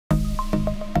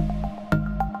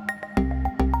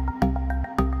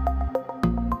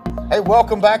Hey,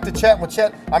 welcome back to Chat with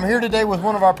Chet. I'm here today with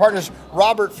one of our partners,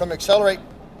 Robert from Accelirate.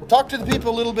 Talk to the people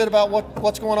a little bit about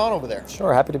what's going on over there.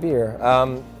 Sure, happy to be here.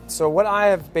 So what I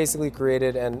have basically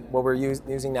created and what we're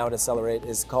using now at Accelirate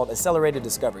is called Accelerated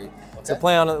Discovery. Okay. It's a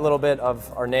play on a little bit of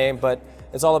our name, but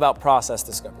it's all about process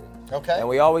discovery. Okay. And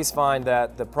we always find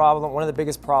that one of the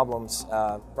biggest problems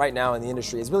right now in the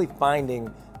industry is really finding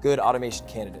good automation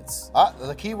candidates.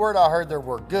 The key word I heard there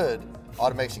were good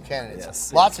automation candidates.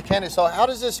 Yes. Lots of candidates. So how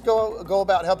does this go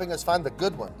about helping us find the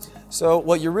good ones? So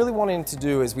what you're really wanting to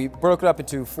do is we broke it up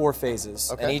into 4 phases.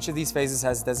 Okay. And each of these phases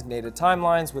has designated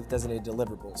timelines with designated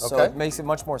deliverables. Okay. So it makes it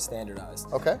much more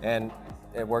standardized. Okay. And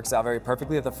it works out very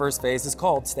perfectly that the first phase is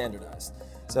called standardized.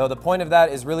 So the point of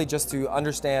that is really just to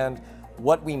understand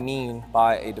what we mean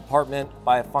by a department,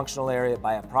 by a functional area,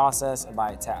 by a process, and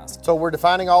by a task. So we're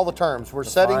defining all the terms. We're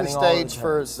setting the stage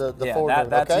for the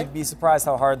forward. Okay? You'd be surprised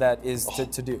how hard that is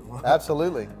to do.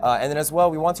 Absolutely. And then as well,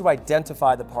 we want to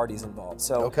identify the parties involved.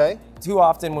 So okay. Too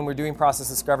often when we're doing process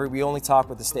discovery, we only talk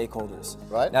with the stakeholders.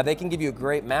 Right. Now they can give you a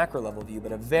great macro level view,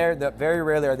 but very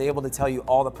rarely are they able to tell you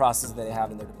all the processes that they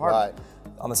have in their department. Right.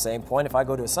 On the same point, if I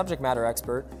go to a subject matter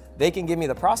expert, they can give me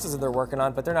the process that they're working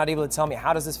on, but they're not able to tell me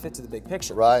how does this fit to the big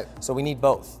picture. Right. So we need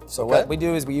both. So what we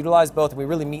do is we utilize both and we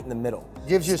really meet in the middle.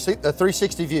 Gives you a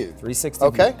 360 view. 360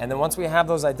 view. And then once we have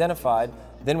those identified,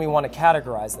 then we want to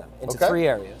categorize them into 3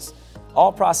 areas.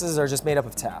 All processes are just made up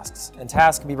of tasks, and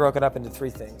tasks can be broken up into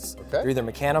 3 things. They're either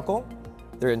mechanical,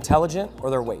 they're intelligent, or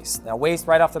they're waste. Now waste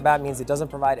right off the bat means it doesn't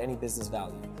provide any business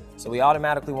value. So we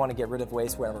automatically want to get rid of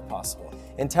waste wherever possible.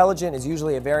 Intelligent is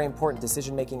usually a very important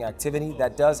decision-making activity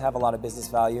that does have a lot of business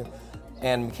value,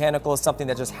 and mechanical is something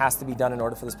that just has to be done in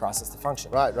order for this process to function.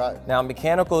 Right, right. Now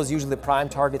mechanical is usually prime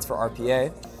targets for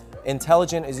RPA.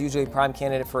 Intelligent is usually a prime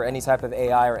candidate for any type of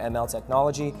AI or ML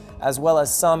technology, as well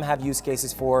as some have use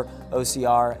cases for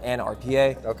OCR and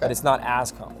RPA, but it's not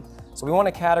as common. So we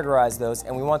want to categorize those,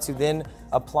 and we want to then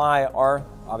apply our,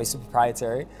 obviously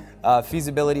proprietary,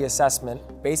 feasibility assessment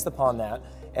based upon that,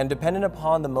 and dependent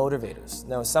upon the motivators.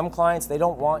 Now, some clients, they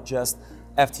don't want just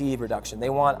FTE reduction. I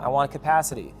want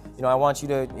capacity. You know, I want you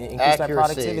to increase my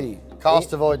productivity.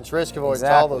 Cost avoidance, risk avoidance,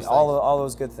 exactly. all those things. All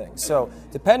those good things. So,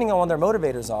 depending on what their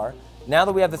motivators are, now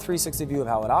that we have the 360 view of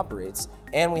how it operates,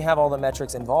 and we have all the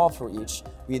metrics involved for each,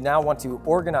 we now want to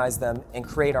organize them and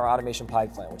create our automation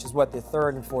pipeline, which is what the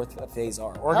 3rd and 4th phase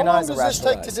are. Organize and rationalize. How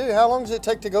long does this take to do? How long does it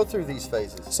take to go through these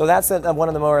phases? So that's one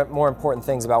of the more important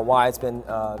things about why it's been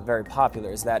very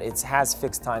popular, is that it has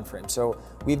fixed time frames. So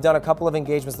we've done a couple of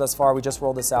engagements thus far. We just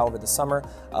rolled this out over the summer,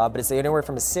 but it's anywhere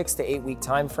from a 6 to 8 week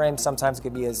time frame. Sometimes it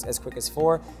could be as quick as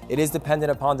 4. It is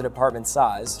dependent upon the department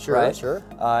size, right? Sure.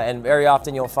 And very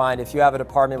often you'll find if you have a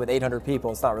department with 800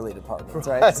 people, it's not really a department,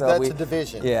 right? So that's a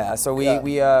division. Yeah, so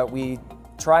we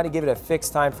try to give it a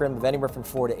fixed time frame of anywhere from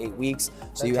 4 to 8 weeks.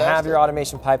 So you have your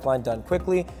automation pipeline done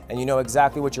quickly, and you know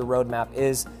exactly what your roadmap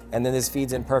is, and then this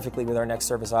feeds in perfectly with our next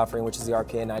service offering, which is the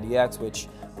RPA 90X, which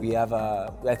we have,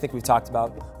 I think we've talked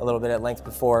about a little bit at length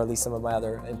before, at least some of my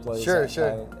other employees,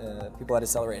 people at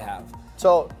Accelirate have.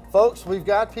 So folks, we've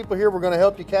got people here, we're going to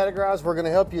help you categorize, we're going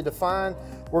to help you define,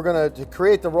 we're going to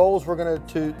create the roles, we're going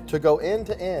to go end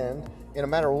to end in a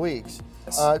matter of weeks.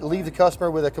 Leave the customer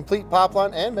with a complete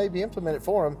pipeline and maybe implement it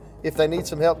for them if they need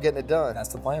some help getting it done. That's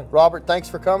the plan. Robert, thanks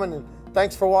for coming, and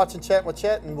thanks for watching Chat with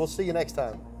Chet, and we'll see you next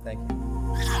time. Thank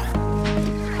you.